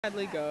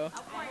Gladly go.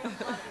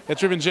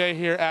 It's Ruben J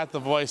here at The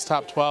Voice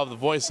Top 12. The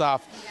Voice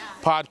Off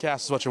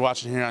podcast is what you're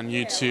watching here on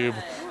YouTube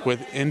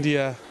with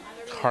India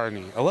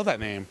Carney. I love that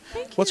name.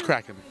 What's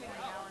cracking?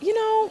 You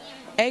know,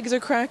 eggs are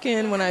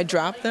cracking when I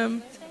drop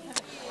them.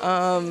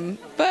 But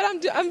I'm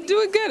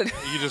doing good.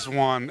 You just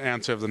won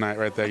answer of the night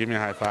right there. Give me a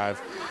high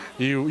five.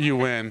 You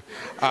win.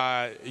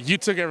 You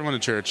took everyone to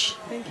church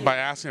by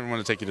asking everyone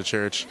to take you to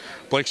church.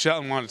 Blake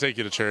Shelton wanted to take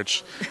you to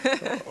church.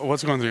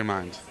 What's going through your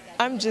mind?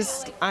 I'm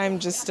just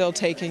still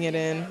taking it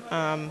in.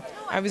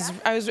 I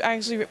was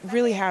actually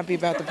really happy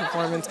about the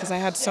performance because I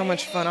had so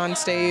much fun on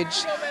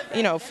stage.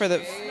 You know, for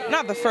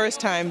not the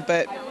first time,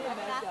 but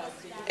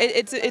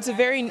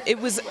it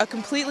was a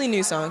completely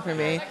new song for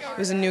me. It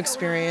was a new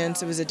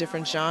experience. It was a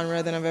different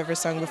genre than I've ever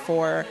sung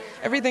before.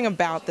 Everything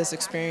about this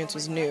experience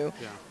was new,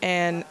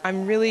 and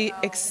I'm really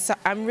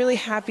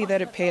happy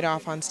that it paid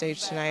off on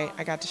stage tonight.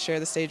 I got to share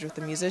the stage with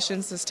the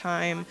musicians this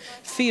time,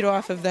 feed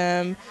off of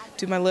them,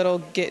 do my little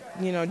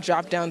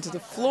drop down to the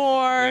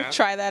floor,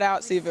 try that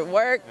out, see if it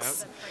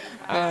works.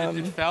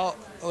 It felt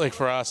like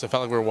for us, it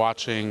felt like we were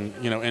watching,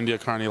 India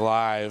Carney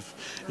live,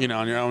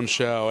 on your own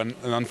show. And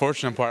the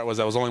unfortunate part was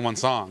that was only one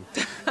song.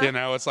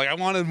 It's like I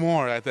wanted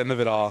more at the end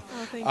of it all.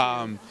 Oh,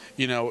 thank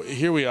you.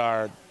 Here we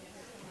are,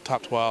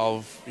 top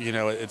 12.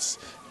 It's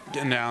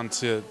getting down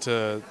to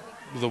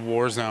the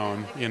war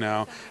zone.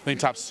 I think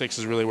top 6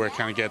 is really where it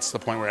kind of gets to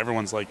the point where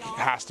everyone's like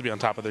has to be on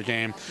top of their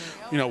game.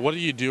 What are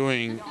you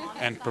doing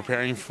and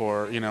preparing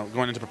for?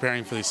 Going into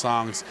preparing for these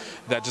songs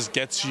that just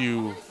gets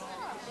you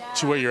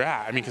to where you're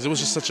at. I mean, because it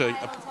was just such an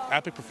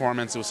epic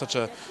performance. It was such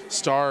a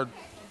star.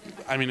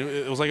 I mean,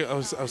 it was like I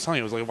was telling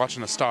you, it was like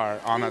watching a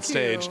star on that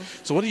stage.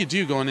 So what do you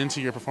do going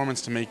into your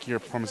performance to make your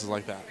performances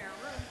like that?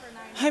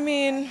 I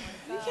mean,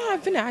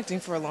 I've been acting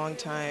for a long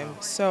time,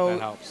 so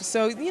that helps.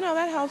 So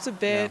that helps a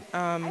bit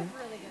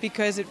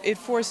because it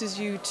forces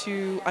you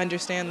to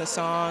understand the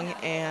song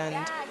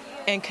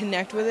and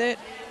connect with it,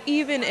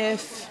 even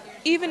if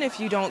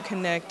you don't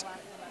connect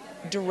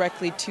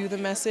directly to the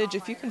message.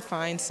 If you can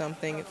find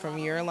something from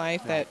your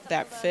life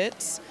that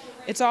fits,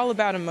 it's all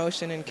about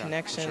emotion and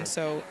connection.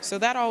 So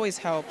that always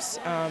helps.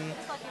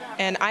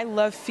 And I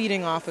love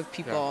feeding off of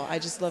people. I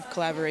just love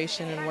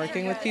collaboration and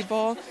working with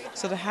people.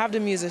 So to have the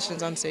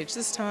musicians on stage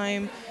this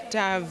time, to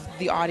have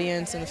the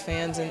audience and the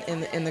fans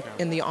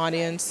in the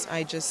audience,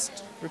 I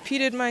just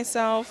repeated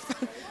myself.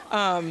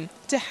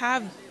 To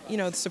have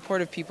the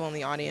supportive people in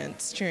the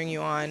audience cheering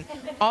you on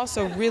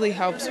also really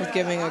helps with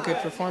giving a good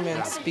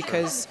performance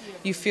because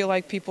you feel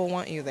like people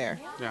want you there.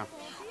 Yeah.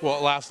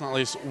 Well, last but not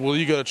least, will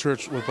you go to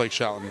church with Blake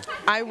Shelton?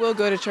 I will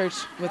go to church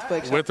with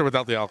Blake Shelton. With or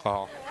without the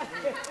alcohol?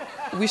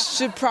 We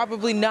should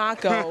probably not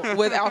go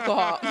with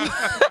alcohol.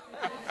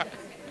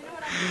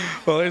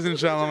 Well, ladies and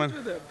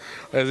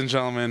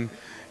gentlemen,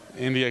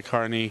 India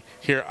Carney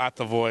here at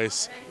The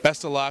Voice.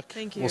 Best of luck.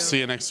 Thank you. We'll see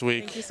you next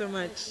week. Thank you so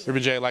much.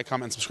 Ruben J, like,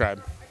 comment, and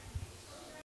subscribe.